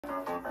Hey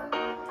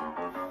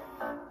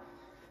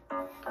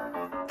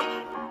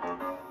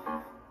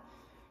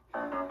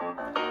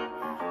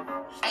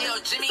yo,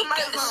 Jimmy,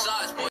 got the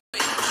sauce, boy.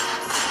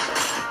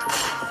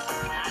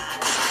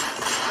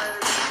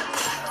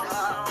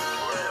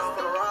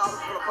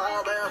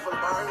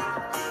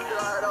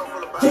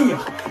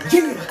 Yeah.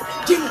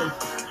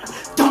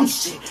 Dumb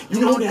shit. You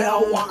know that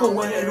I'll walk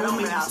away on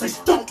me. I say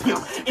stomp him,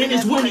 and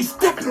it's when he's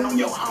stepping on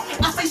your house.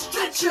 I say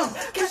stretch him,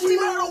 catch me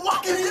murder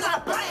walking, and I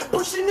bang,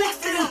 pushing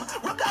next to him.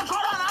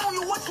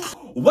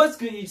 What's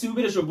good, YouTube?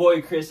 It is your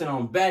boy Chris, and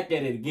I'm back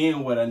at it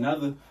again with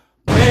another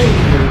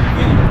banger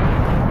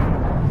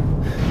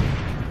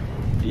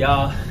video.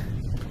 Y'all,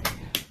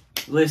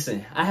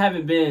 listen, I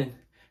haven't been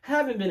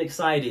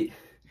excited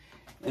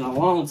in a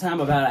long time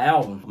about an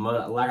album.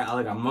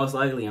 Like I most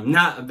likely am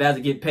not about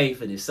to get paid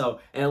for this. So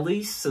at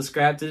least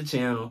subscribe to the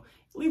channel,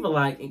 leave a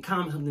like, and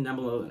comment something down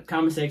below in the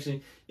comment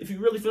section. If you're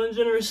really feeling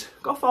generous,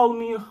 go follow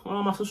me on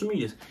all my social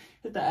medias.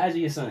 Hit the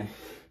IG or something.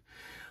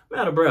 I'm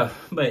out of breath,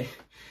 but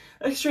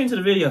let's get straight into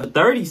the video.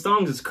 30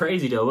 songs is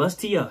crazy though. Let's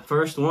tee up.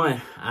 First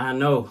one, I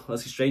know.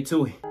 Let's get straight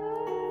to it.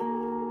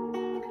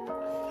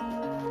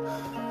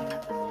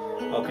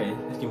 Okay,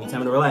 let's give me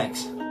time to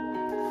relax.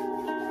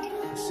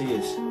 Let's see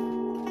this.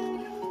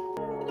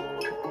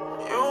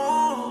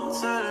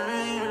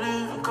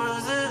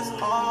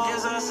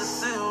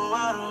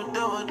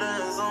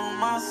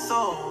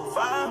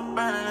 Fire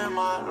burning in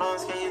my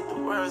lungs, can't get the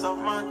words off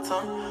my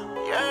tongue.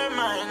 You're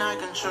mine, I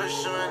can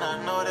trust you, and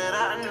I know that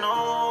I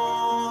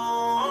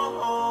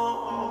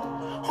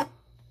know.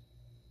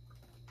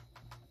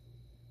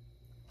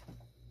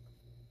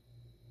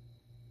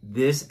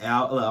 This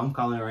out, look, I'm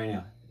calling it right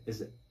now.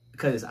 Is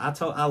because I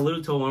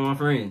literally told one of my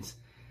friends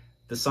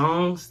the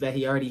songs that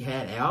he already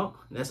had out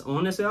that's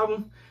on this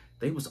album,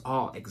 they was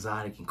all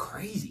exotic and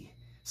crazy.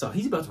 So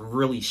he's about to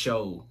really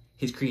show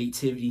his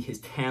creativity, his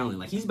talent.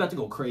 Like, he's about to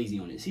go crazy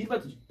on this. This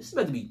is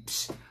about to be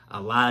a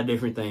lot of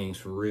different things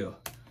for real.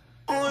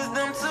 Who is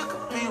them to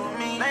compete with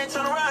me? They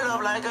tryna ride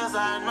up like us,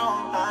 I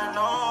know.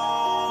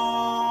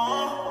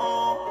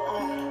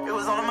 It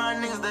was all of my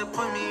niggas that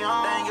put me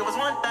on. Dang, it was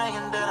one thing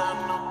and that I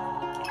know.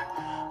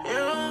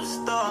 You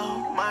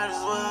stop, might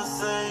as well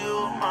say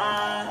you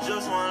mine.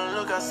 Just one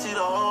look, I see the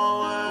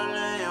whole world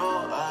in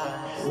your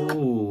eyes.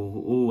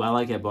 Ooh, I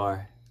like that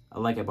bar. I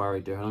like that bar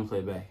right there. Let me play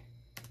it back.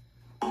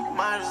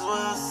 Might as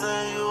well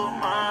say you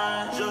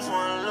mine. Just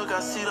one look, I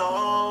see the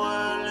whole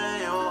world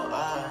in your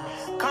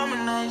eyes.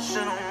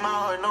 Combination of my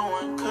heart, no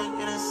one could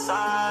get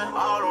inside.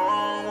 All the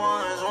wrong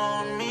ones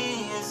want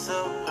me, it's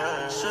a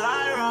bird. Should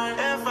I run?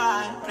 If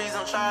please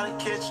don't try to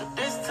catch up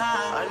this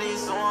time. I need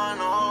someone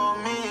to hold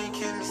me and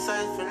keep me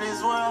safe in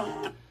this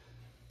world.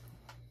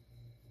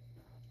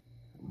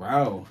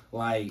 Bro,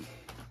 like,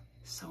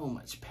 so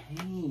much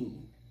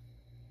pain.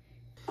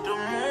 The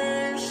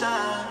moon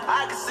shine,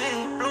 I can see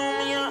it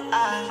bloom in your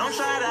eyes. Don't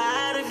try to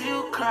hide if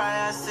you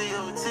cry. I see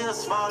your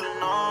tears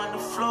falling on the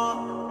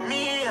floor.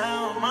 Me,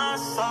 I'm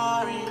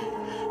sorry.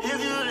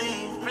 If you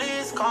leave,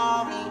 please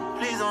call me.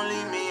 Please don't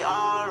leave me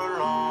all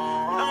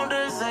alone. Don't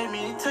desert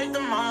me, take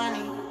the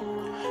money.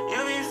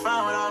 You'll be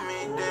fine without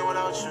me, then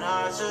without you,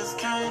 I just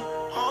can't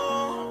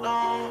hold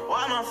on.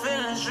 Why my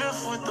feelings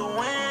drift with the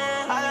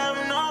wind? I have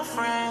no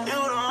friends. You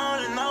don't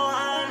only know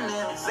I'm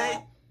in. Say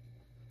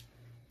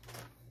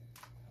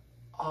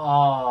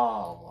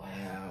Oh,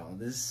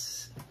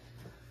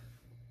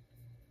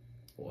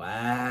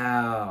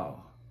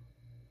 wow.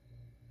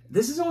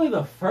 This is only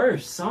the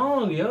first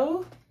song,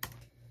 yo.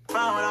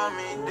 Fine without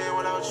me, then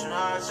without you,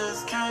 I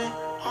just can't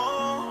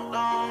hold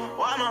on.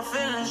 Why my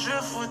feelings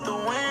drift with the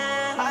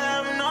wind? I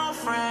have no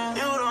friends.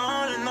 You don't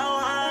only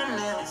know I'm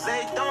in.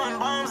 They throwing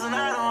bombs and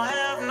I don't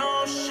have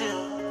no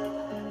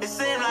shield. It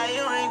seems like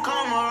you ain't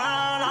come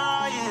around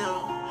all year.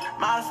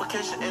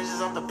 Modification engines,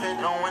 I'm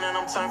depending on winning,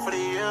 I'm turned for the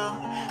year.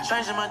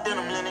 Changing my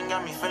denim linen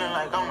got me feeling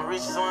like I'm the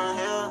richest one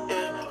here.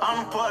 Yeah,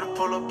 I'm the party,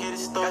 pull up, get it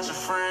started. Got your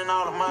friend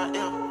all of my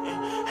ear.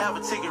 Yeah. Have a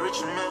ticket, rich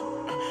in the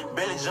mill.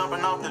 Belly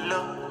jumping off the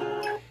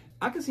lip.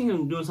 I could see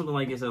him doing something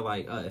like this at,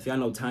 like, if y'all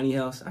know Tiny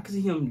House, I could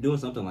see him doing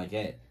something like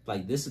that.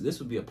 Like, this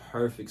would be a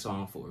perfect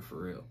song for it, for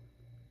real.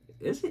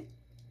 Is it?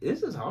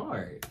 This is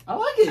hard. I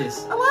like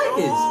this. I like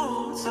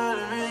this.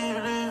 Telling me you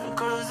leaving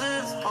 'cause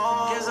it's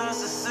hard. Guess I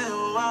should sit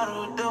while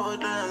the devil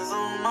dance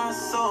on my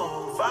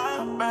soul.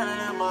 Fire burning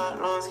in my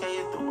lungs, can't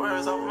get the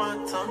words off my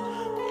tongue.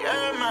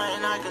 You're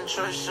mine, I can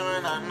trust you,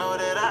 and I know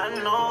that I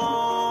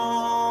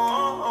know.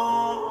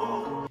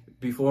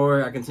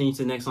 Before I continue to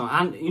the next song,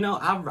 I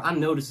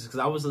noticed this because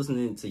I was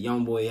listening to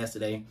YoungBoy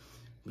yesterday.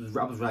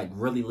 I was like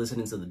really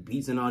listening to the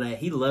beats and all that.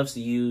 He loves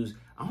to use,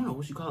 I don't know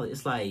what you call it.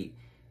 It's like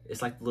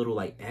little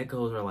like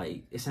echoes, or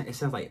like it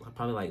sounds like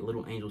probably like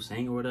little angel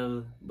sang or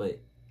whatever. But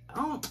I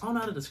don't know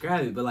how to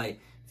describe it. But like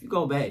if you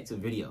go back to the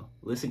video,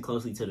 listen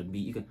closely to the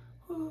beat, you can.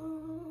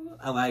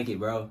 I like it,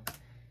 bro.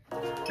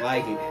 I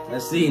like it.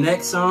 Let's see,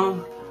 next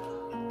song.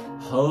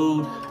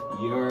 Hold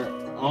Your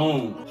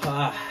Own.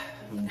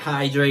 I'm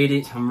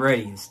hydrated. I'm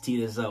ready. Let's tee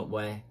this up,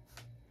 boy.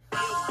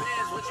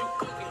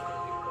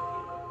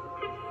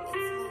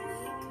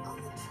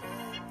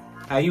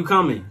 How you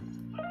coming?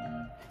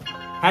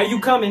 How you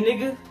coming,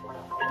 nigga?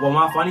 Well,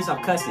 my funny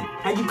stop cussing.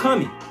 How you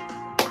coming?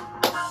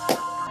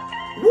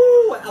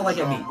 Woo! I like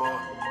that beat.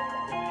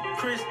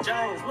 Chris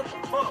James, what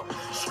the fuck?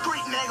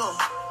 Street nigga,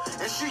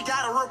 and she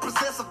gotta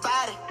represent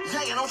somebody.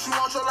 Yeah, don't you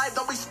want your life?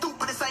 Don't be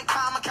stupid, this ain't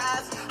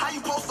kamikaze. How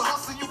you supposed to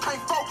hustle? You can't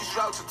focus,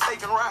 you out to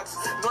taking rocks.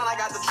 Knowing I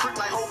got the trick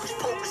like hocus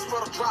pocus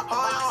for the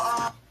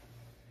drop.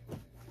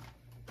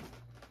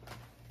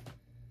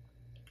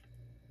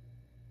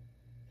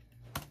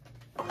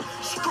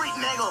 Street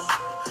nigga,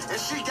 and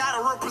she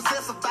gotta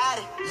represent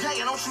somebody.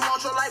 Yeah, don't you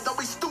want your life? Don't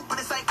be stupid,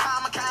 this ain't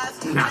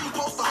kamikaze. How you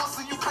supposed to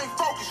hustle? You can't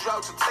focus, you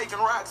out to taking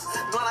rocks.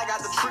 Knowing I got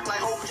the trick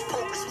like hocus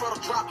pocus for the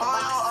drop.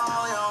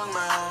 Young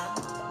man.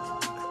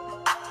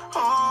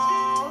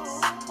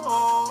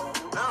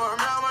 Never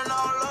remember no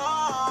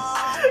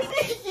love.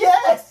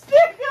 Yes,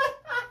 nigga.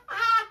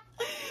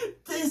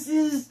 This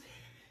is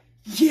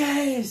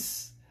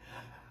yes.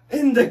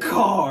 In the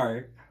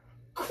car,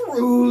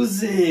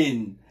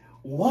 cruising.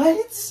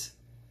 What?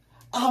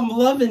 I'm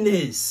loving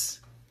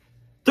this.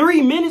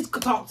 3 minutes.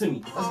 Talk to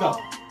me. Let's go.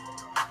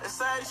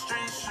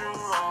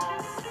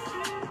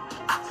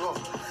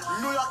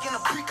 New York in a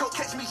Pico,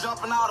 catch me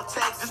jumping out of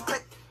taxis.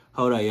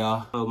 Hold on,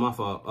 y'all. Oh, my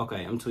fault.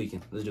 Okay, I'm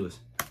tweaking. Let's do this.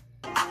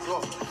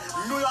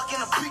 New York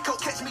in a Pico,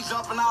 catch me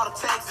jumping out of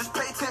taxis.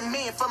 Pay 10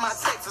 million for my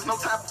taxes, no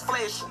type of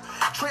flashing.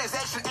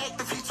 Transaction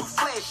active, he too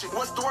flashing.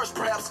 What's the worst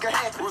perhaps could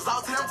happen?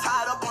 Result to him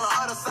tied up on the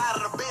other side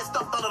of the bed,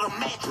 stuffed under the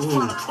mattress.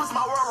 Trying to twist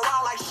my world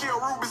around like she a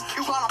Rubik's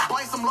Cube. Trying to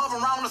bring some love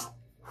around us.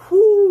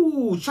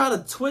 Whoo! Try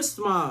to twist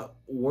my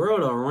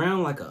world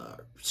around like a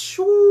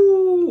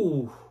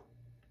shoo.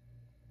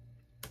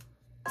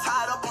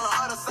 Tied up on the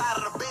other side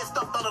of the bed,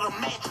 stuffed under the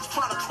mattress.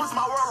 Trying to twist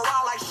my world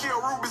around like she a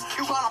Rubik's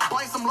Cube. Trying to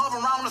bring some love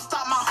around to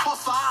stop my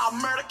hustle. I'll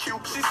murder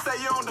Cube. She say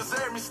you don't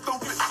deserve me,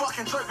 stupid.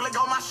 Fucking jerk, let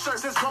go my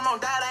shirt. Since grandma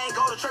died, I ain't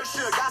go to church.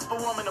 She a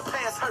gospel woman, the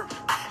past hurt.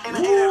 In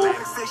the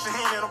Atlantic section,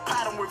 hand in a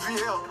pattern with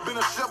VL. Been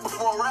a chef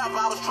before a rap,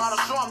 I was trying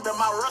to show him that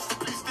my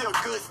recipe still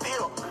good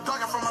still.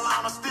 Ducking from a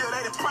line of steel,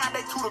 they done primed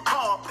they to the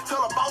car.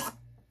 Tell the boss.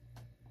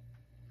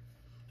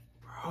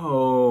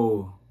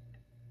 Bro.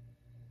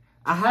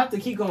 I have to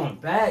keep going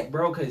back,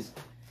 bro, because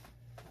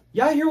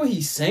y'all hear what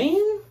he's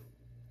saying?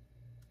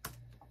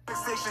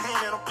 Section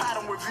hand in a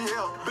pattern with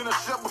VL. Been a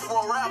chef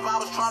before a rap, I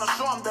was trying to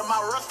show him that my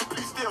recipe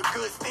still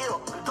good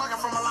still. Ducking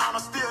from a line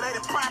of steel, they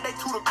done primed they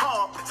to the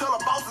car. Tell the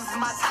boss this is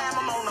my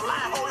time, I'm on the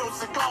line, hold your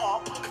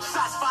cigar.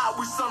 Shots fired,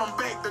 we sent them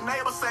back. The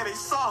neighbors say they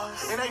saw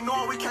us, and they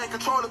know we can't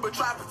control it, but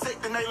try to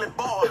protect the nail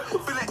boy.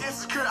 Feeling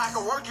insecure, I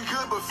can work it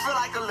good, but feel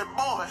like a little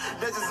boy.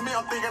 That's just me,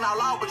 I'm thinking out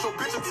loud, but your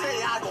bitch will tell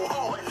you I go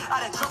hard.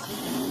 I done jump.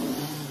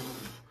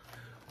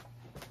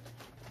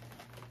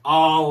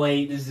 Oh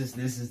wait, this is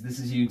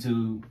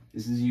YouTube.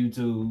 This is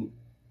YouTube.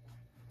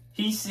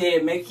 He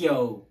said make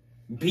your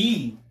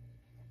beat.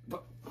 Boy,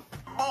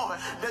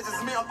 that's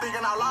just me, I'm thinking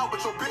out loud,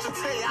 but your bitch will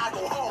tell you I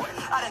go hard.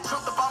 I done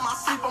jumped up on my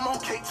sleep, I'm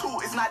on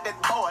K2, it's not that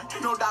boy.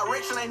 No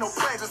direction, ain't no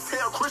plan, just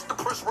tell Chris to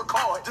push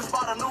record. Just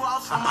bought a new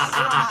house for my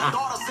girl, my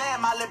daughters, and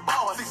my little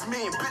boy. 6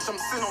 million, bitch,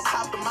 I'm sitting on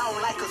top of the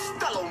mountain like a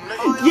Costello,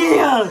 nigga.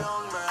 Yeah!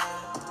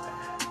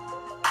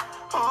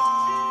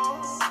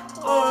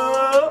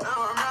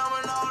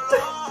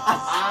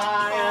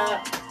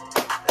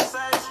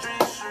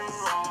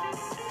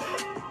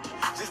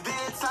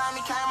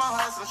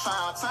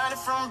 Trying to turn it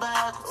from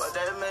backwards. What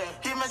that mean?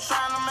 He been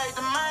trying to make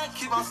the money,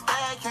 keep on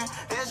stacking.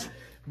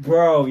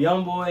 Bro,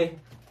 YoungBoy,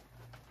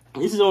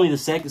 this is only the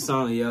second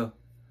song, yo.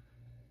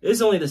 This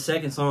is only the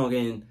second song,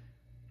 and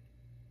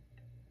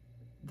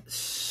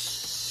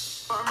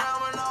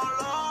remember no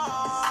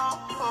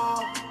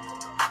law.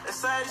 They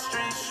say the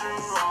streets you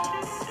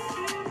wrong.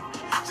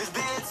 Just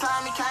did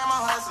time he came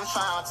on hustling,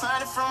 trying to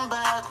turn it from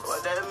backwards.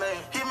 What that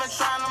mean? He been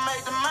trying to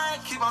make the money,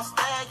 keep on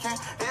stacking.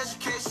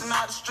 Education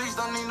out the streets,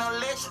 don't need no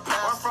lecture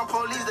pass. I'm from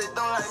police, they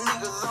don't like me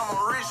cause I'm a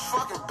rich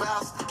fucking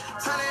bastard.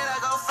 Turn it, I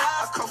go fast.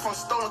 I come from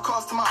stolen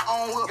cars to my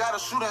own whip. Got a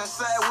shooter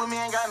inside with me,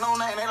 ain't got no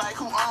name, they like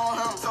who own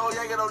him. Told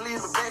Yaga don't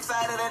leave the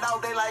backside of that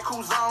dog, they like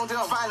who's on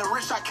him. Finally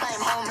rich, I came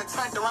home and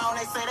turned around,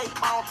 they say they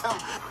cloned him.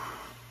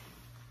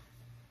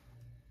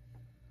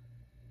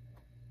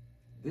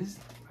 this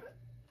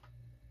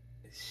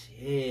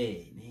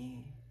shit, man.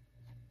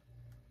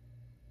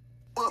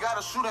 Got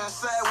a shooter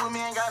inside with me,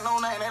 ain't got no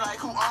name, they like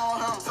who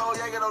own him.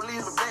 Told Yaga don't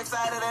leave the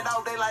backside of that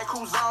dog, they like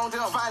who's on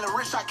him. Finally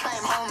rich, I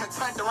came home and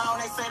turned around,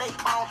 they say they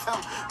cloned him.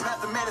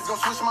 Mathematics gon'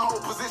 switch my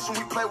whole position,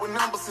 we play with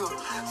numbers here.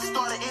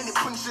 Started ending,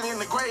 putting shit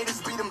in the grade, it's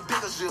beat them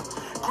diggers here.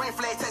 Green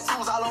flag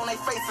tattoos all on they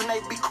face and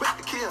they be quick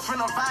to kill.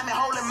 Finna find me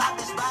holding my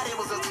bitch body, it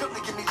was a tip to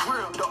get me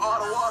drilled. The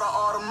all the water,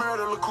 all the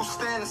murder, look who's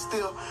standing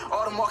still.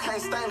 All the more can't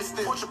stand it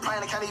still. What you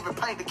paint, I can't even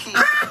paint the key.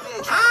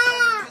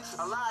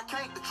 A lie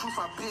can't, the truth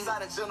I be.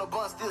 Side and general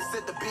bun still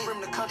set the beat.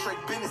 From the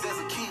contract business as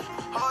a key.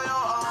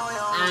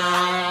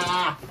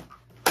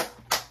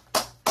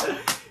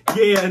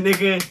 Yeah,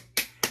 nigga.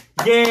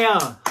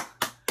 Yeah.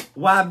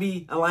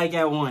 YB, I like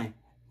that one.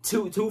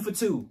 Two for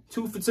two.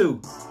 2 for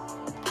 2.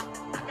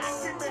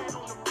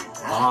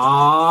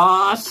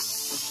 Aww.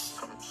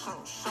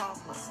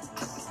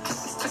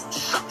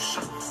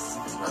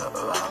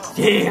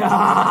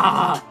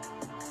 Yeah.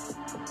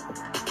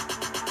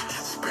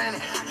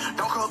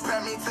 Don't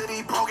compare me to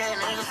these broke ass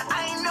niggas.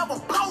 I ain't never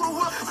blow the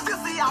whistle. Still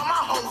see all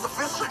my hoes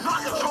official.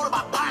 Not controlled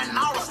by buying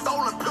all the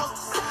stolen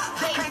pistols.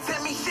 They can't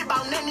tell me shit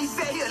about nothing. He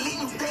said he'll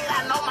leave you dead.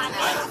 I know my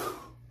name.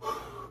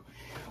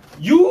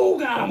 You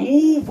gotta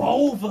move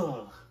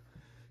over.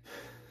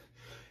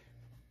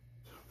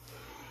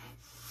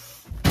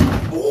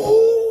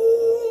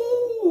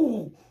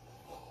 Ooh.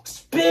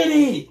 Spin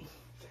it.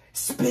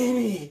 Spin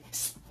it.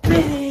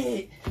 Spin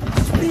it.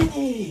 Spin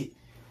it.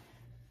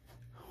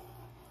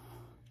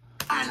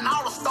 And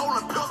all the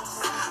stolen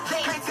pistols.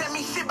 They can't tell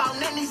me shit about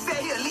nothing. He said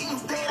he'll leave you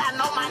dead. I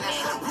know my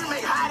name. We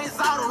make hot as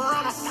all the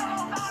runners.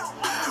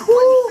 When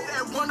you see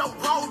that window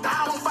roll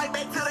down, don't fight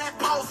back to that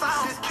pole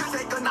sound. This kiss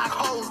ain't gonna knock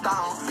hoes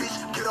down. Bitch,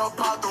 get up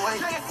out the way.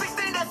 Playing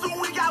 16, that's who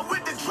we got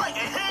with the Drake.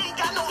 And he ain't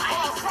got no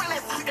ass. Friend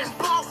that's in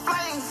ball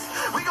flames.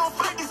 We gon'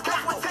 fight these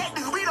guys with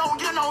tactics. We don't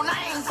get no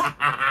names.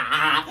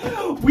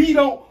 We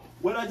don't.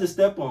 What I just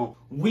step on?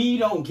 We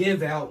don't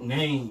give out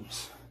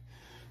names.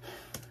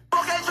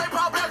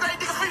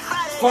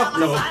 Fuck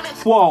no.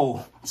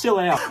 Whoa, chill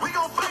out. We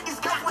gon' fight these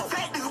guys with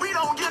tactics. We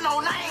don't get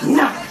no names.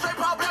 Nah.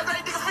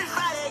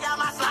 Got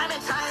my slime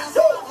and chains.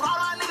 All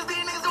our niggas, these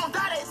niggas gon'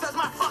 die. They touch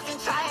my fucking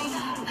chain.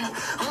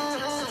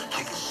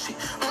 Kick that shit.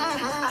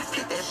 I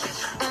kick that shit.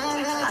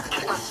 I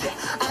kick my shit.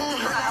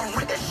 I'm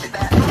with that shit.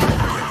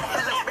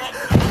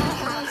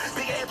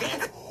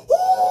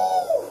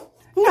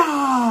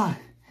 Nah,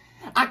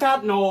 I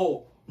got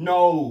no.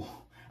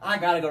 I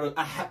gotta go to.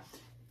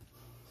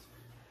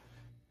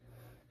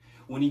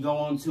 When he go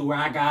on tour,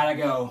 I gotta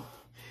go.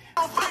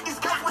 Don't fight these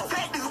guys with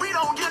tactics. We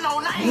don't get no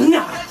names.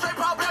 Nah.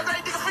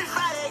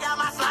 Got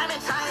my slime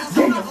and chains.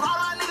 Yeah. All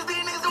our niggas, these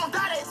niggas gon'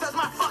 die. They touch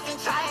my fucking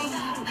chain.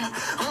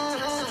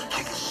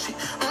 Kick that shit.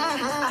 I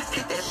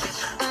kick that shit.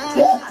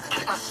 I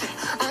kick my shit.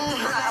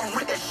 I'm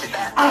with that shit.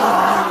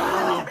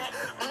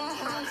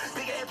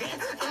 Big ass gang.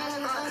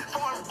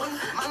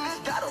 My man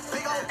got a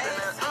big old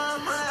ass.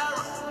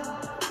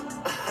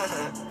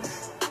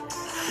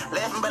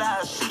 Laughing, but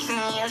I'll shoot you in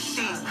your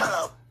shit.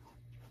 Hello.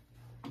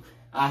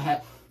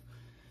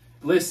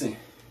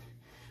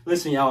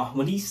 Listen, y'all.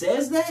 When he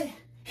says that,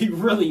 he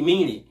really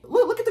mean it.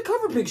 Look at the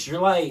cover picture.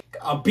 Like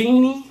a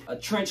beanie, a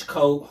trench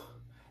coat,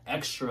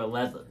 extra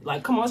leather.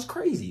 Like, come on, it's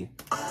crazy.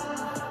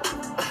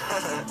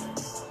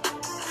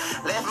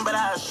 Laughing, but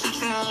I'll shoot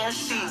you in your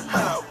shit.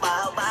 Hello,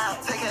 bow, bow.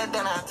 Take her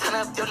down, I'll turn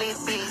up your little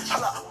bitch.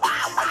 Hello, wow.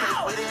 I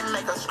can't with it,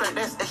 make her scrape.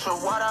 That's extra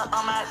water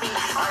on my beat.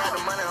 I got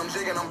the money, I'm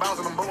jigging, I'm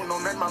bouncing, I'm booting, no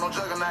nothing about no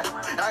juggernaut.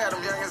 I got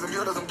them youngins, them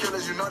builders, them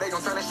killers, you know they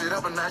gon' turn that shit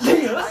up a notch.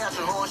 Yeah. I got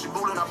your horn, she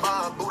booting, I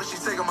buy her booty, she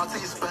taking my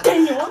teeth spin.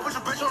 Damn. I put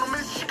your bitch on the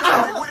mission, she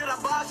come with it, I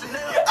buy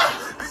Chanel.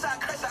 Bitch, I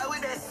crash out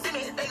with that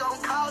cement, they gon'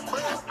 call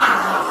 12.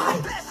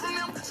 Blasting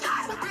them,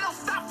 Scott, we don't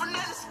stop for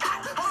nothing,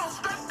 Scott. Hold on,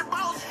 strap the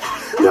balls,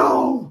 Scott.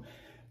 No,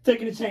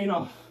 taking the chain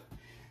off.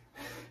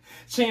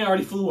 Chain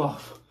already flew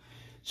off.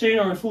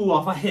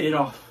 I hit it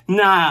off.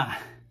 Nah.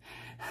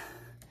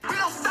 We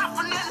don't stop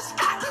for nothing,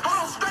 Scott. Hold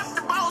on, strap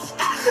the balls,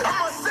 Scott.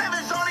 I'm a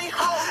savage on these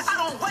hoes. I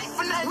don't wait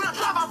for nothing. We'll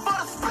drive out for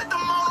the split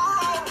them on the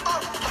road.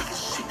 Kick that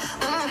shit.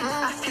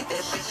 I kick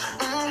that bitch.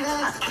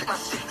 I kick my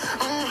shit.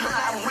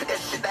 I'm with that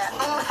shit.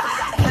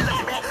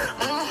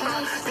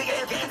 Big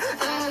ass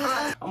gang.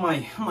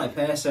 I might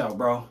pass out,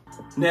 bro.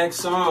 Next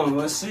song,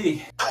 let's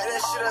see. Play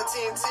that shit on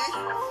TNT.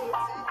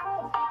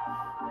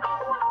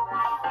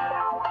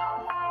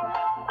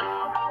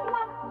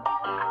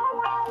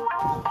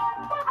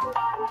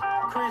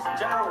 Chris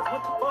Jones,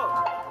 what the fuck?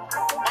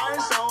 I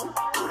ain't sold.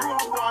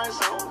 I ain't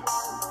sold.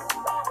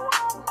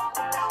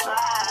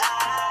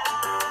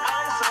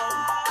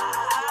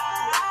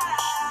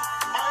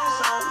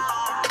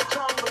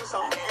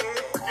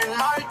 In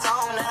my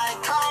town, that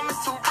ain't calm, it's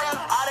too real.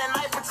 All that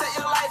night, protect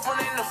your life when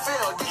in the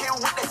field. You hear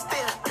what they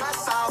still gun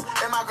sounds.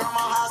 In my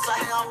grandma's house, I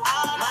hear them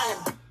all night.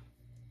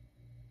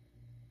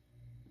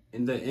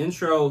 In the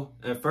intro,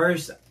 at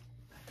first,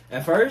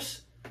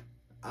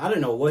 I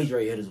didn't know what he's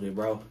ready to hit us with,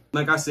 bro.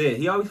 Like I said,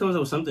 he always comes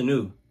up with something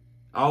new.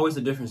 Always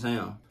a different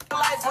sound.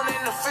 Life when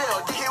in the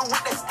field, you hear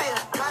what they still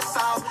gun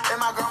sounds. In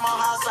my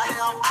grandma's house, I hear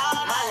them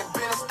all night.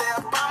 Been a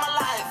step by my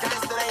life,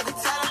 gangsta, they be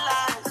telling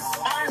lies.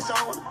 I ain't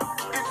sold,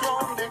 it's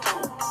wrong, they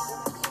come.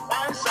 I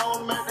ain't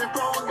sold, man, they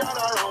probably got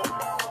our own.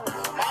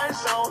 I ain't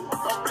sold,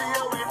 I'm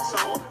clear with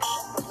soul.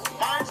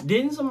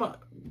 Didn't somebody...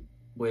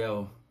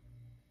 Well,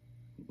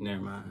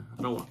 never mind.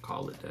 I don't want to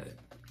call it that.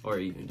 Or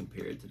even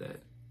compare it to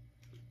that.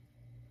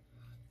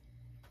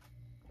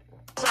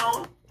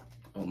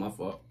 Oh, my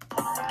fault.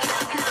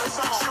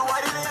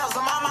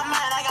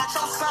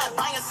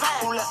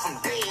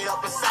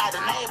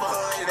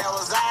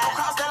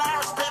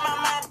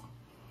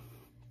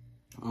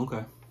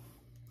 Okay.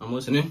 I'm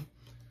listening.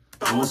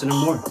 I'm listening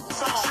more.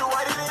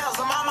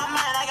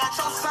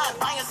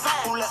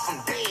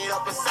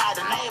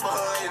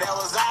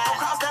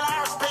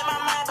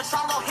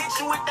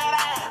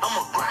 I'm a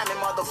grimy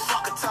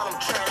motherfucker, tell him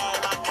trade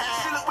ain't my kind.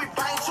 See, look, we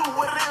bang too,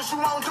 what it is you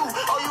won't do.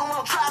 Oh, you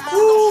won't try, man,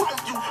 I'm gon'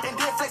 trump you. And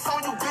then flex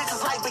on you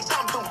bitches like big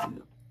dumb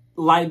dude.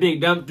 Like Big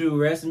Dump dude,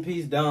 rest in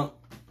peace, Dump.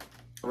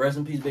 Rest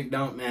in peace, Big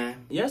Dump,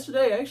 man.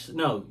 Yesterday, actually,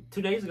 no,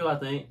 2 days ago, I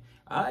think,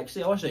 I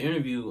watched an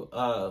interview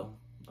of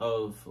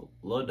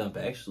Lil Dump,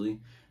 actually,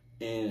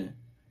 and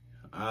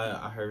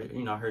I heard,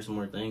 I heard some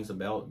more things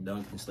about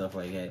Dump and stuff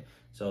like that.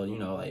 So,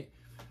 like,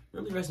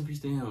 really rest in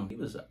peace to him. He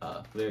was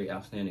a very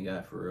outstanding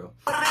guy, for real.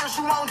 What it is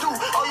you won't do,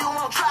 or you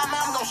won't try,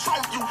 man, I'm gonna show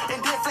you.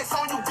 And then flex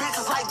on you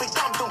bitches like Big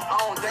Dump do. I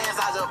don't dance,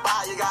 I just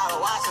buy, you gotta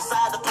watch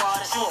inside the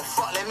party. She won't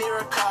fuck, let me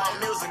record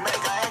music, make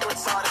her angry,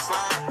 retarded slime.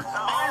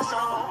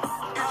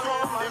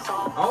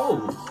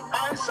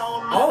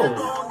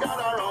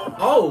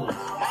 Oh,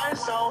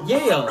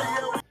 yeah.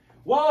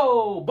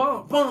 Whoa,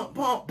 bump, bump,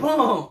 bump,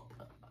 bump.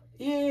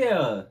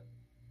 Yeah.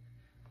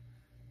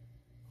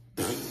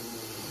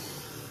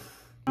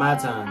 My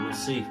time,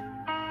 let's see. My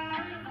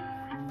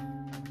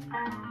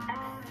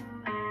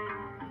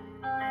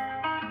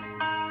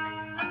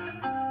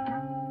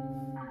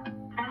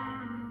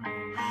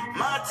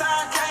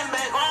time came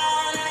back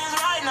on and it's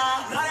right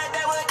now. Know that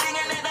they were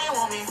thinking that they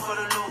want me for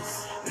the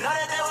loose. Know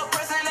that they were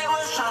pressing, they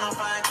was trying to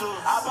find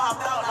clues. I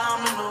popped out, now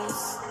I'm the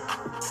news.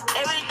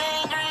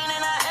 Everything green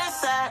in the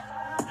inside.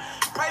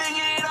 Pray to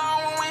get it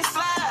on when we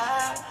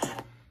fly.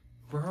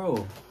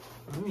 Bro,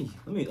 let me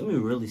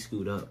really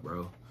scoot up,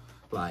 bro.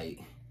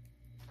 Like,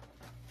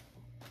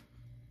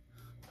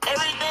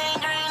 everything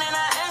green in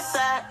the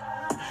inside.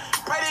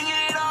 Pray to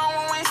get it on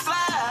when we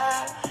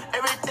fly.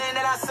 Everything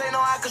that I say, no,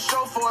 I could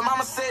show for it.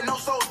 Mama said no,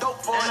 so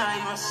dope for it. And I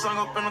even sung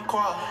up in the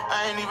choir.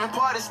 I ain't even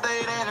party,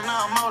 stayed in, and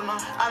now I'm out now.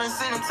 I done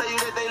seen them tell you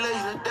that they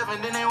lazy,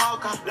 different than they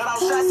walk on. Let all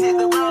shots hit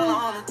the ground, the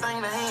only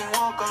thing that he ain't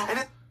walk on.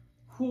 And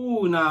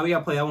ooh, nah, we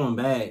gotta play that one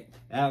back.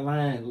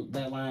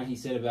 That line he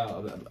said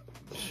about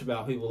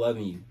people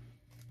loving you.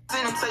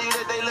 seen them tell you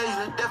that they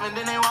lazy, different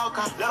than they walk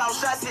on. Let all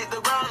shots hit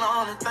the ground, the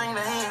only thing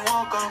that he ain't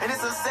walk on. And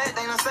it's a sad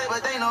thing to say,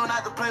 but they know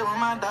not to play with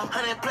my dog.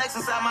 100 plex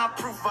inside my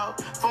proof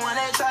vault. For when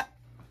they try.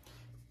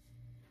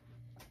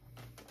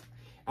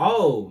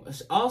 Oh,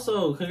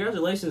 also,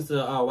 congratulations to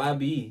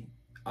YB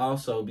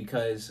also,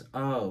 because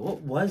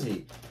what was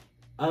it?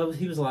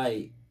 He was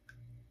like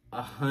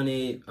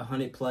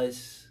 100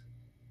 plus.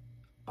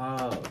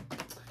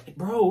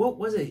 Bro, what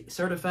was it?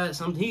 Certified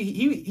something.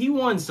 He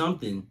won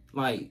something.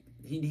 Like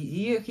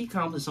he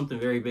accomplished something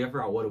very big. I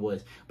forgot what it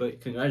was, but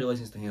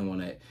congratulations to him on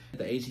that. At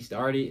the age he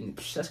started, and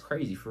that's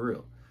crazy for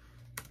real.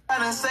 I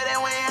done say that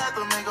we ain't have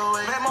to make a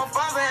way. Make more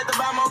funds, I had to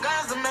buy more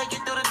guns to make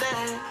it through the day.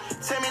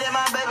 Tell me that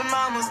my baby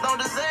mamas don't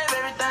deserve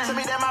everything. Tell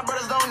me that my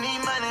brothers don't need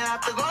money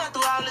after going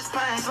through all this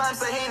pain. Slime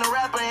say he ain't a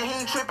rapper and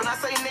he ain't tripping. I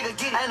say nigga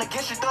get it. I ain't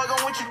against you, thug,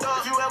 I'm with you,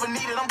 thug. If you ever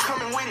need it, I'm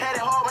coming with it. Had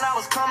it hard when I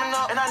was coming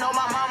up, and I know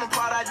my mama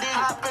proud I did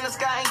it. Hop in the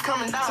sky, ain't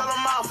coming down. Tell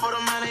them out for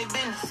the man, they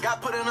business.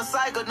 Got put in a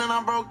cycle, then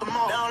I broke them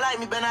all. They don't like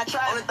me, but I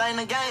tried. Only thing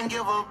in the game,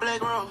 give her a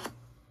black rose.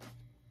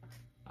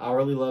 I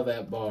really love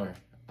that bar.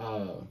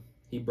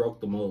 He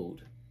broke the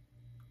mold.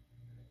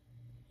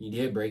 He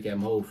did break that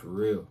mold for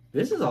real.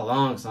 This is a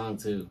long song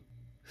too.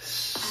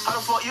 How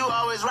the fuck you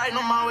always right and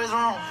I'm always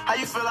wrong? How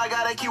you feel I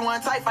gotta keep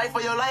one tight, fight for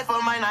your life, or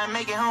might not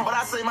make it home? But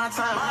I say my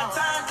time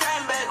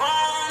came back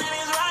on and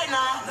it's right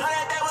now. Know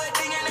that they were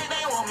thinking that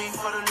they want me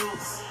for the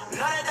loose.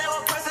 Know that they were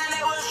pressing,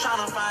 they was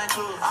trying to find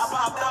clues. I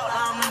popped out,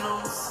 now I'm the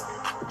news.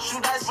 Shoot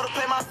dice for to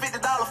pay my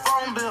 $50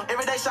 phone bill.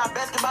 Every day shot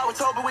basketball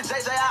with Toby, with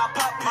JJ, I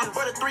pop pills. My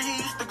brother 3,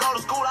 he used to go to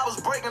school, I was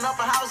breaking up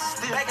in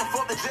houses still. Back and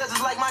forth, the judges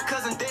like my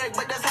cousin Derek,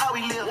 but that's how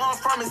we live. Where I'm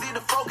from is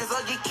either focus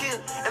or get killed.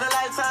 In a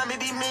lifetime,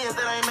 it be millions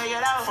that ain't make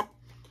it out.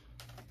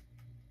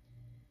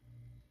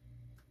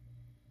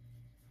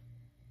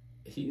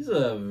 He's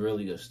a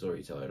really good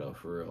storyteller though,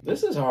 for real.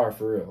 This is hard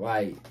for real.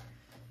 Like,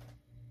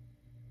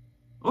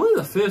 only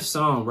the 5th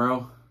song,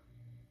 bro.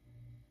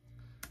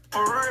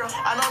 For real,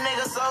 I know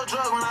niggas sold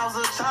drugs when I was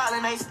a child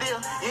and they still.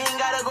 You ain't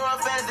gotta grow up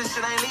fast, this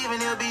shit ain't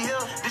leaving, it'll be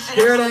here. This shit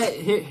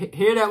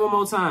Hear that one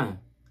more time.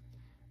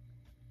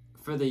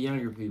 For the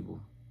younger people.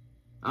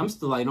 I'm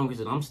still like,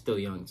 I'm still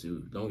young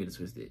too. Don't get it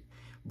twisted.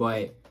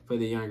 But for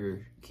the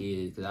younger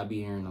kids, because I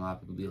be hearing a lot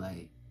of people be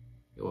like,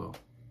 well,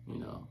 I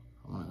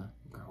wanna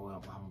grow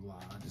up, blah, blah,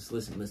 blah. Just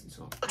listen to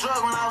them.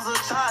 Drug when I was a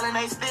child and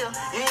they still.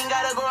 You ain't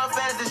gotta grow up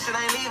fast, this shit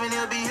ain't leaving,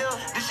 it'll be here.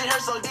 This shit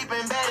hurt so deep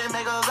and bad, it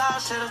make us all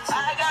shit.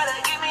 I gotta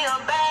give me a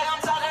bag,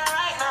 I'm talking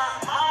right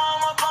now. My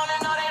home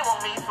opponent know they want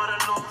me for the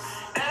loose.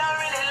 They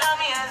don't really love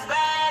me as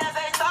bad as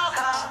they talk.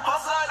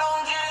 Hustle, I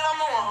don't get it,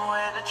 I'm the one who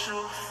had the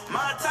truth.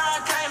 My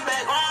time came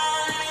back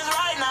round and it's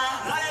right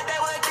now. Know that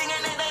they were thinking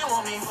that they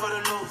want me for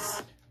the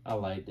loose. I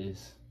like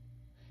this.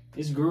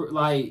 It's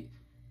like,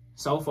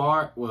 so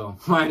far, well,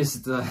 minus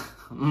the,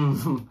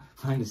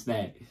 minus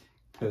that,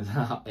 cause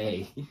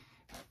hey,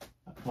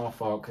 my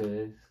fault,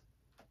 cause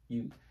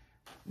we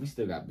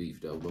still got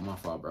beef though, but my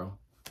fault, bro. Know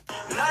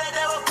that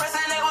they were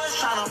pressing, they was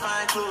trying to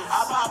find clues.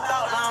 I popped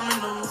out, now I'm the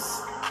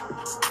news.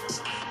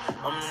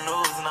 I'm the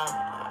news now.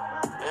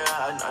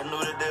 Yeah, I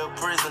knew that they were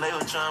prison, they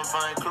were trying to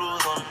find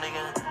clues on the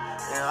nigga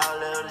and all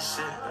that other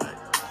shit.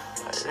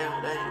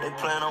 They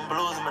playing on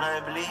blues, but I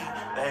ain't believe.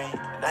 They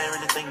ain't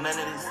really think none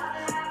of this.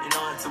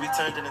 Until we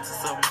turned it into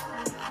something.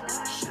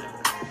 Shit.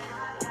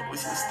 We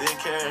still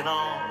carrying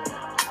on.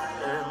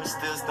 Yeah, we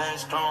still staying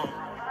strong.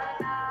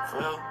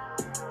 Feel?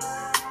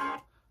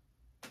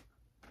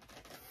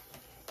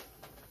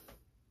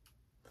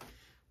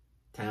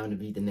 Time to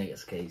beat the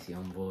next case,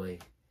 young boy.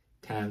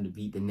 Time to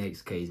beat the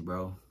next case,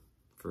 bro.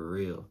 For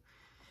real.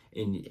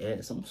 And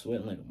yes, I'm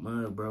sweating like a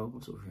mug, bro.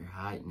 I'm so here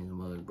hot in this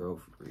mug, bro.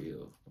 For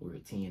real. We're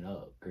teeing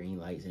up. Green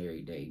lights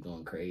every day.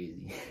 Going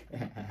crazy.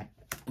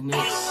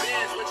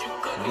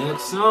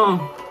 Next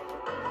song.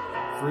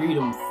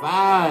 Freedom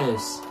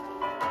Fives.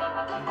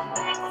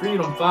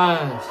 Freedom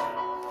Fives.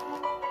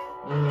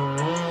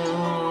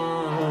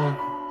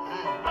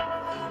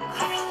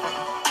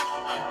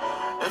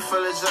 It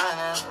feel a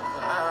giant.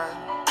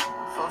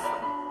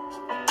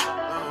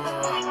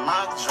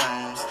 My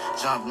dreams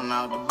jumping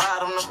out the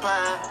bottom of the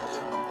pie.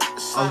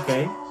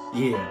 Okay,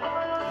 yeah.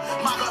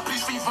 My God,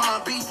 please free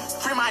Von B.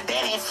 Free my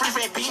daddy and free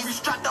Fat B. We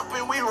strapped up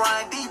and we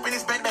run deep in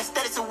this bed that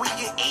steady so we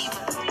get even.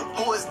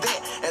 Who is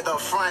that at the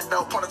front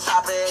door? Point the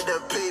chopper at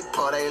the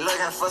people. They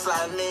looking for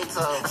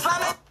Slimeto.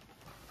 Slimeto.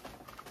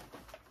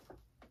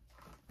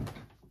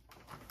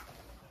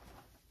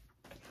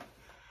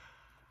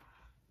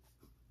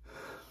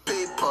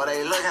 People,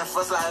 they looking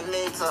for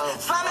Slimeto.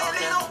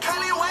 Slimeto, no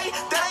Kanye way.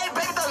 That ain't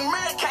based on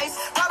murder case.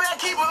 Probably I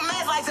keep a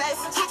mess like that.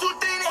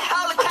 223 in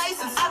all the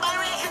cases. I been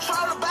ready to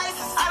control the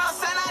bases. I don't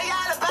send out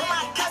y'all to pay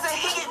my cousin.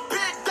 He get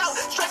big dope.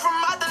 Straight from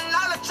out the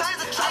knowledge. Change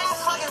the train. I'm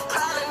fucking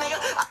proud of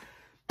nigga.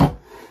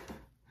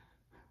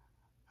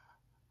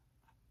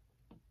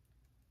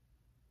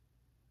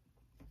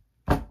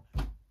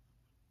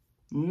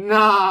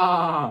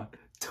 Nah.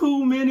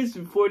 2 minutes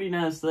and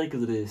 49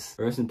 seconds of this.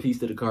 Rest in peace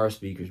to the car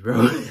speakers,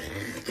 bro.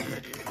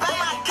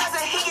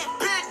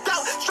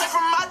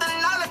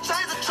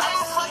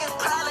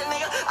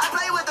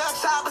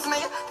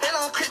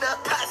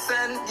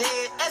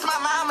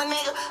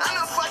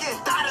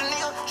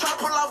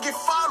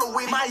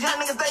 My young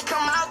niggas, they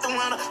come out the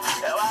window.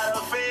 Yeah, why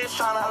the fish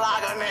tryna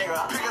lock a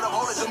nigga? Pick it up,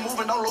 hold it, just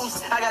moving, don't lose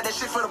it. I got that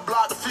shit for the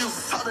block, the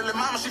fuse. Talk to little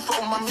mama, she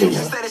fuck with my music.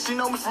 She said that she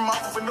know me from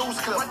off of a news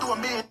clip. Went through a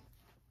million.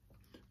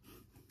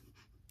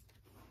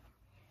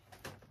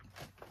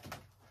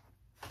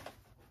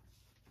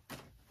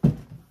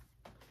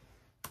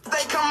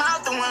 They come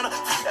out the window.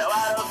 Yeah,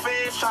 why the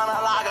fish tryna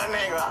lock a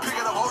nigga? Pick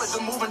it up, hold it, just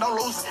moving, don't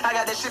lose it. I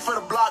got that shit for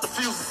the block, the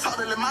fuse. Talk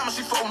to little mama,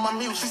 she fuck with my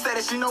music. She said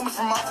that she know me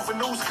from off of a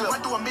news clip.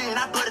 Went through a million,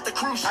 I put it the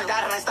cruise ship. I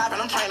got it, ain't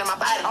stopping, I'm training my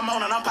body. I'm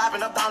on and I'm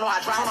popping up, down, know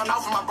I drive. On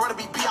off for my brother,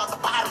 be out the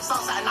bottom.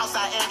 Southside and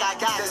outside, ain't got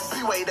guys. That's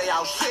B-way, they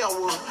all shell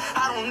wood.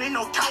 I don't need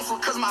no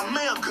counsel, cause my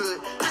mail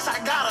good. Bitch,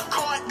 I got a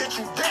coin that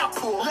you dare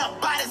pull. Left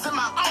bodies in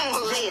my own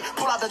hood. Yeah,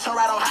 pull out the turn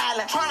right on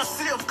Highland. Trying to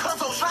see if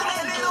Cuzzo shot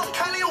ain't no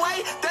Kanye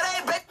way. That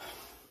ain't big.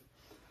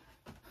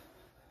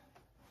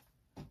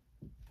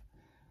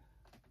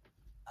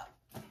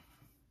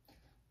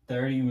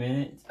 30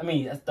 minutes. I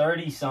mean,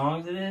 30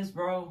 songs it is,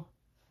 bro.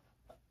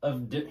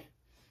 Of see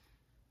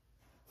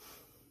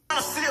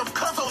if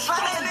Cuzzo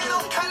shot ain't no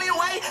Kanye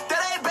way.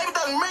 That ain't baby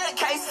the murder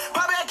case.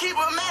 Probably I keep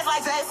a mess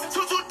like that.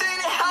 223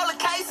 in all the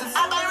cases.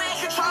 I been ready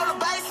to control the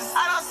bases.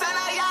 I don't send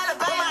out y'all to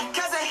pay my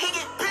cousin. He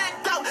get big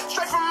dope.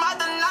 Straight from out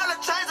the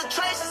knowledge, change the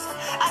traces.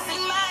 I see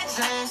my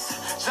James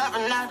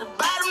jumping out the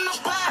bottom of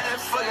the pie.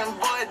 That fucking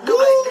boy do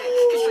like that.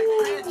 He straight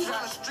big on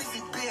the streets.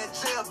 He be in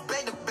jail,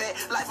 beg the bed.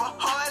 Life a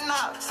hard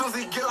knock. Soon as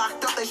he get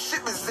locked up, they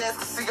ship his ass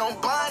cause he gon'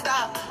 bond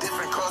out.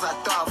 Different cause I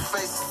thought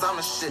faces on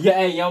the shit. Yeah,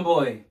 hey, young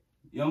boy.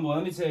 Young boy,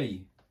 let me tell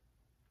you.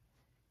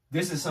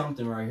 This is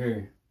something right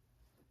here.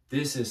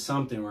 This is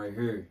something right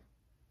here.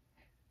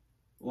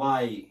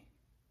 Like,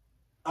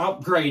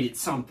 upgraded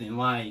something.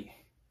 Like,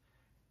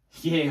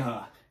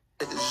 yeah.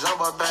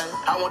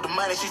 I want the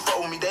money, she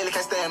fuck with me daily.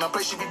 Can't stay in her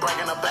place, she be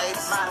breaking her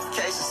babies.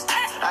 Modifications.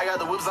 I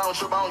got the whips on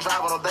trip, I don't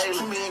drive on no daily.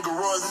 Me and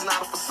garage, it's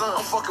not for son.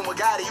 I'm fucking with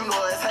Gotti, you know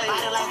it's hate.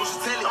 Body language is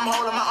telling, I'm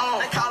holding my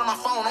own. They calling my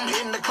phone, I'm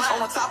hitting the clown.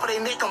 On the top of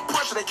their neck, I'm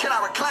punching, they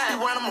cannot recline. He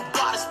run them a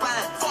body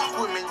spine. Fuck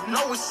with me,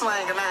 know we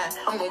slanging line.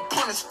 I'm gonna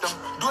punish them.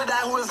 Do it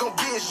out who is gonna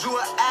be is you or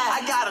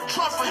I got a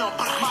trunk for him.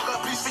 My God,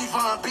 please feed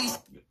Von B.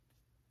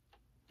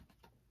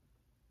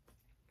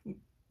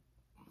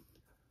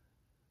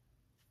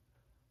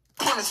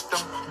 Punish them.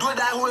 Do it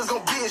out who is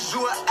gonna be is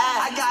you or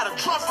I got a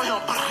trunk for him.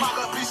 My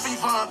God, please free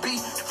Von B.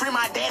 Free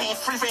my daddy and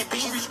free Fat B.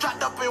 We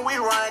strapped up and we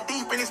run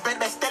deep in this bed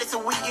that steady so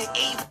we get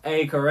even.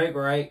 Hey, correct,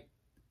 right?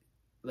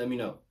 Let me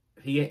know.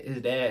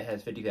 His dad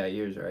has 55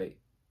 years, right?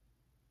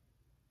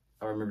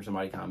 I remember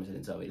somebody commented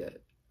and told me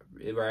that.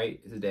 Right?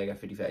 His dad got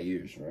 55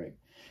 years, right?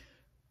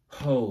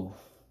 Oh,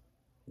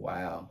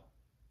 wow.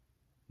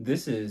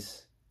 This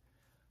is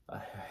a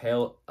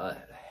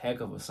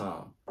heck of a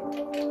song.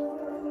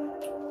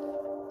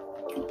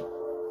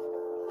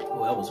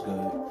 Oh, that was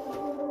good.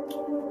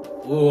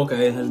 Oh,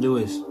 okay, let's do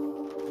this.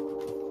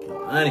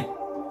 Honey.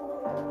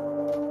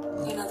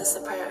 You know this is a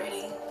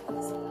priority.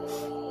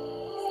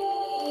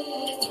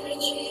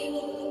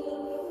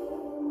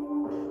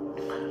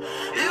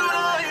 You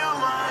know you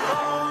my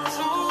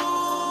go-to.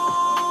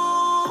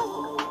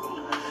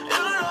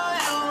 You know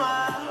you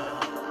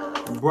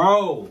my.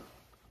 Bro,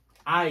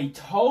 I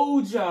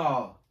told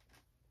y'all.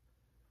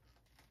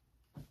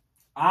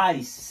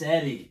 I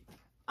said it.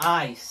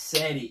 I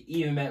said it.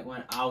 Even back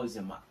when I was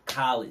in my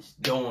college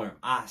dorm,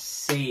 I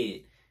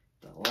said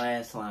the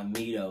last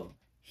Slimeto,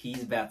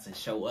 he's about to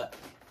show up.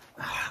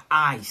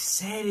 I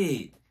said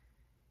it.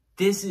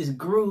 This is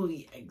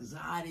groovy,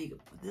 exotic.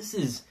 This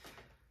is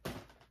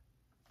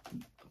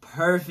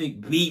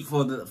perfect beat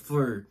for the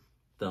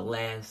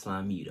last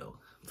Slimeto.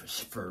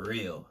 For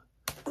real.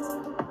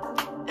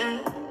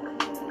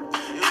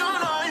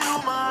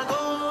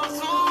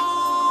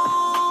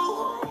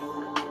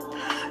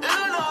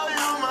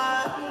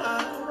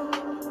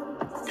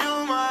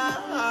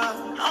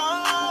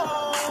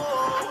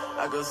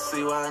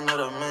 See why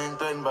another man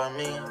threatened by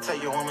me.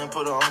 Take your woman,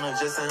 put her on her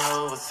just and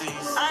overseas.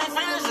 I ain't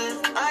finished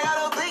it. I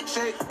got a big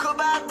chick. Could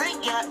buy a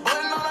big yacht.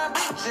 Putting on a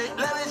big chick.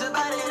 Leverage your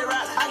body, hit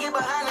rock. I get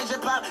behind it, your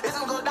pop. It's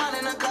gonna go down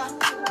in the car.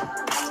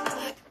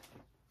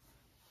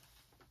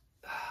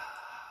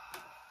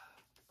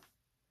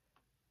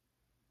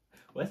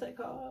 What's that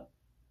called?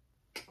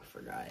 I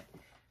forgot.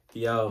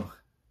 Yo.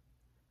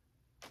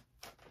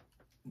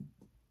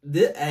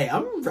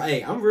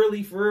 I'm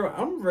really for real.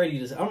 I'm ready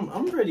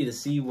to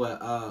see what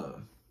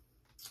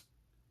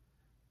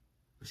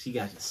she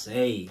got to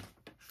say.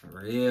 For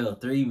real.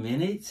 3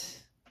 minutes?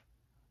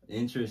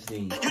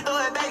 Interesting. You throw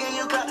it back and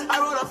you cut. I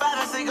roll a 5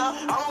 and cigar.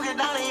 I won't get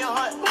down in your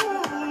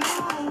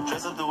heart.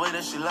 Dress up the way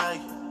that she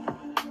like it.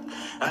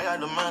 I got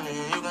the money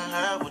and you can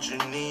have what you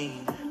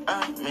need.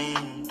 I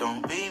mean,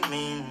 don't be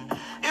mean.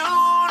 You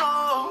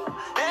know,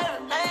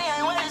 everything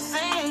ain't what it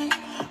seems.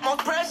 Most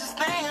precious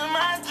thing in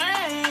my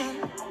dream.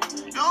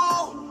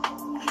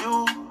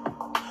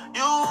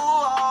 You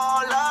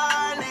all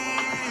I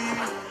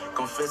need.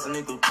 Confessing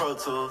it through Pro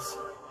Tools.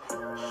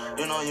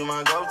 You know you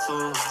my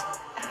go-to.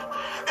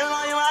 You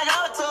know you my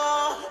go-to.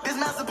 This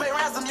master pay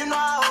ransom, you know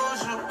I hold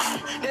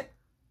you.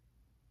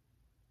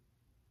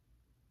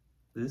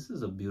 This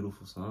is a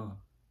beautiful song.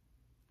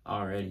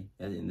 Already.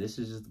 And this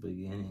is just the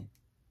beginning.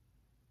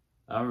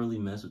 I really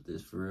mess with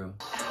this for real.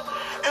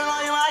 You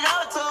know you my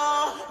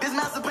go-to. This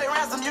master pay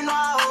ransom, you know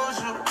I hold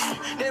you.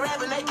 They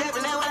rapping, they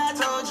capping, that's what I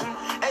told you.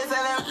 They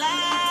say them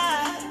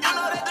lie. You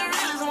know that the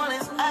realest one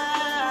is I.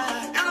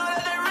 You know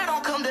that the real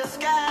don't come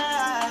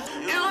disguised.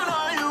 You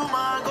know you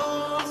my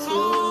go-to.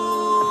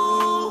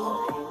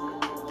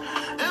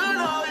 You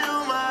know you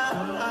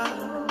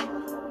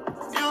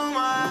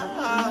my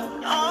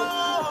oh.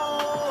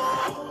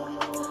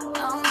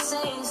 Don't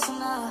say it's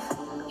enough.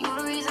 You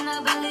the reason I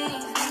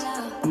believe in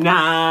love.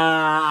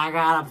 Nah, I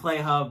gotta play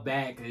her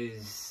back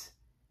because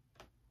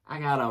I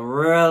gotta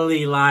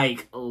really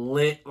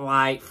lit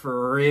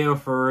for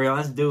real.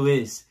 Let's do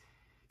this.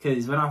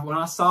 Cause when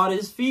I saw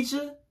this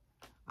feature,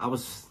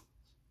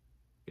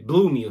 it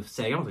blew me a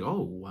second. I was like,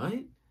 oh, what?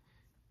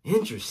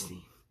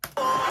 Interesting.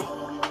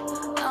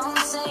 Don't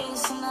say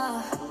it's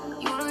enough.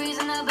 You the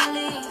reason I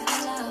believe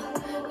in love.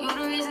 You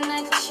the reason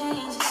I can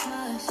change this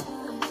much.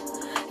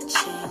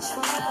 Change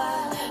for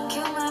love.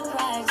 Kill my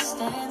pride,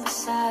 stand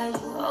beside you.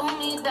 Hold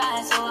me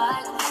die so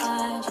I can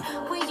find you.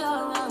 When you're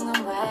wrong,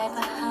 I'm right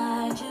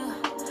behind you.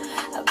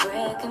 I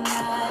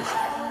recognize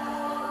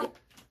you.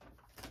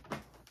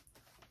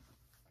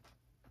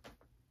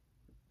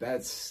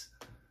 That's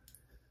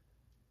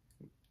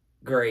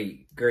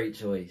great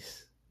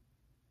choice.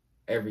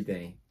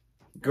 Everything.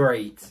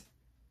 Great.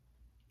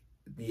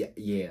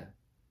 Yeah.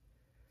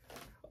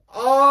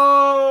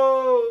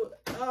 Oh,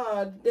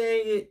 dang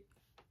it.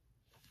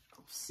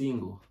 I'm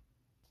single.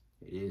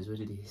 It is what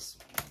it is.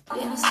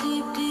 In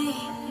sleep deep,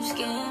 you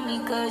scare me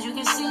cause you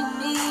can see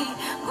me.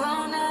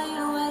 Grown now, you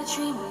know how to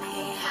treat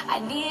me. I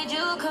need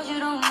you cause you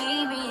don't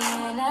need me.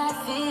 And I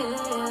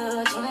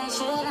feel to make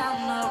sure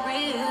I'm not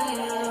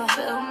real.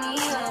 Build me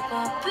up,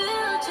 I'll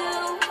build you.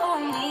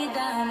 Hold me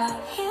down,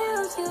 I'll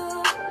heal you.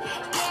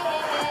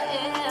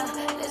 Yeah,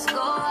 let's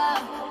go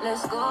out,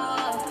 let's go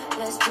out,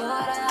 let's do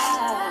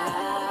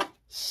it.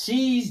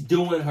 She's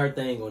doing her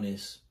thing on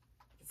this.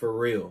 For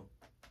real.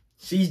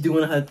 She's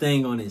doing her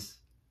thing on this.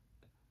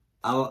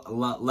 I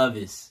love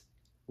this.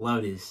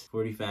 Love this.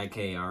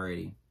 45K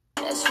already.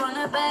 Let's run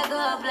it back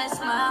up, let's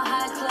smile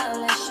high club,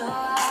 let's show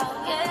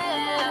out,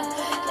 yeah.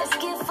 Let's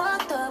get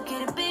fucked up,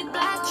 get a big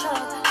black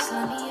truck,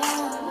 slam me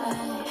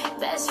on.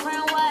 Best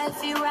friend,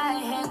 wifey, right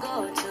hand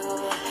go to.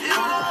 You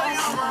know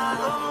you my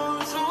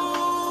go-to.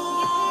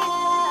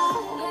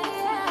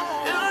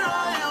 You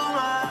know you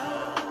my.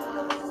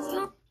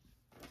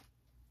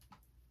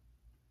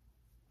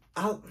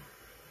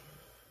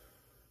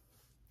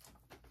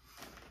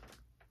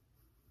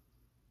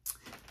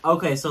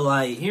 Okay, so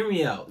hear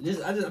me out.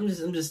 I'm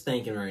just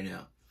thinking right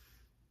now.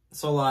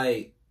 So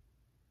he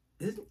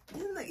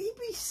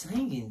be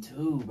singing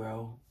too,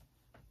 bro.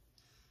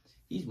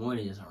 He's more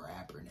than just a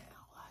rapper now.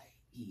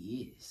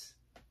 He is.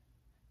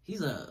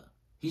 He's a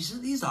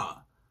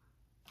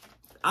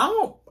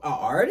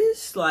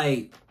artist,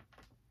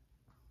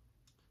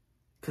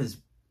 cause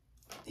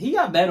he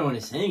got better on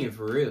his singing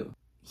for real.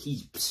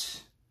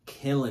 He's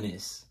killing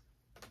this.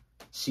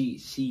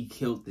 She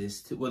killed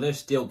this too. Well, they're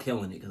still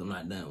killing it because I'm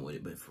not done with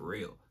it, but for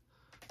real.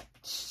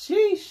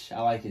 Sheesh.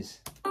 I like his.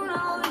 You know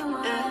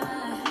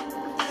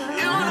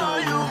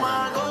you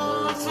my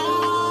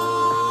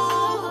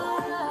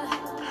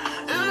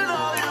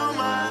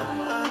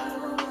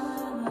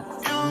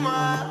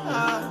my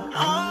heart.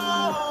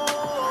 Oh.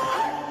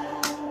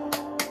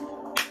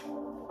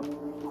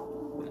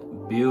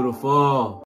 Beautiful.